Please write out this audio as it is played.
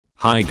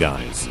Hi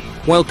guys,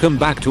 welcome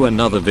back to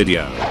another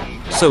video.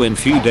 So in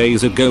few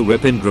days ago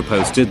Ripindra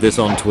posted this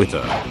on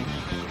Twitter.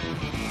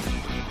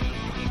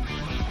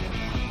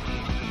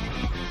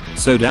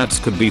 So that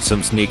could be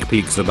some sneak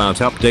peeks about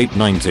update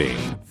 19,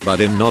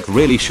 but I'm not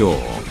really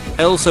sure.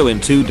 Also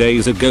in 2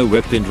 days ago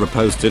Ripindra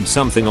posted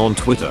something on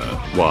Twitter,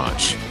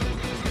 watch.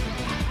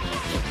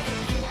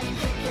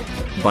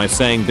 By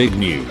saying big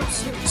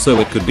news, so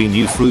it could be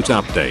new fruit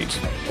update,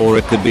 or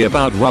it could be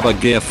about rubber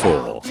gear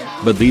 4.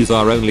 But these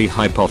are only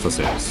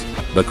hypotheses,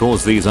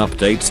 because these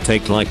updates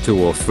take like 2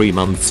 or 3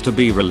 months to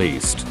be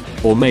released.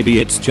 Or maybe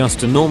it's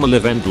just a normal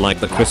event like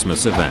the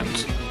Christmas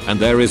event. And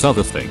there is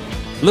other thing.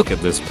 Look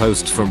at this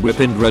post from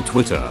Ripindra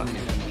Twitter.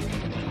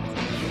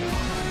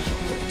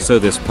 So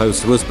this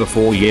post was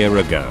before year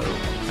ago,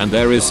 and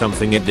there is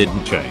something it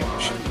didn't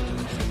change.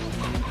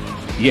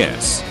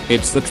 Yes,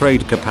 it's the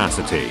trade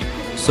capacity.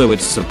 So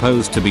it's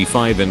supposed to be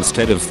 5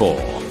 instead of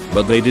 4,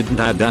 but they didn't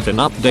add that in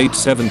update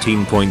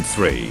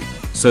 17.3.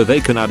 So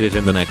they can add it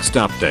in the next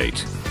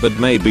update, but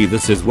maybe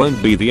this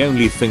won't be the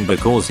only thing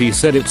because he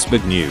said it's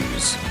big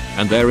news,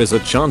 and there is a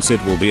chance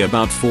it will be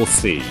about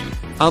 4C.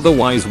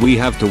 Otherwise we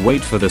have to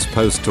wait for this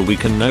post till we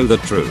can know the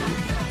truth.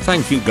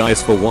 Thank you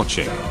guys for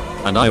watching,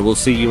 and I will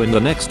see you in the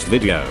next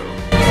video.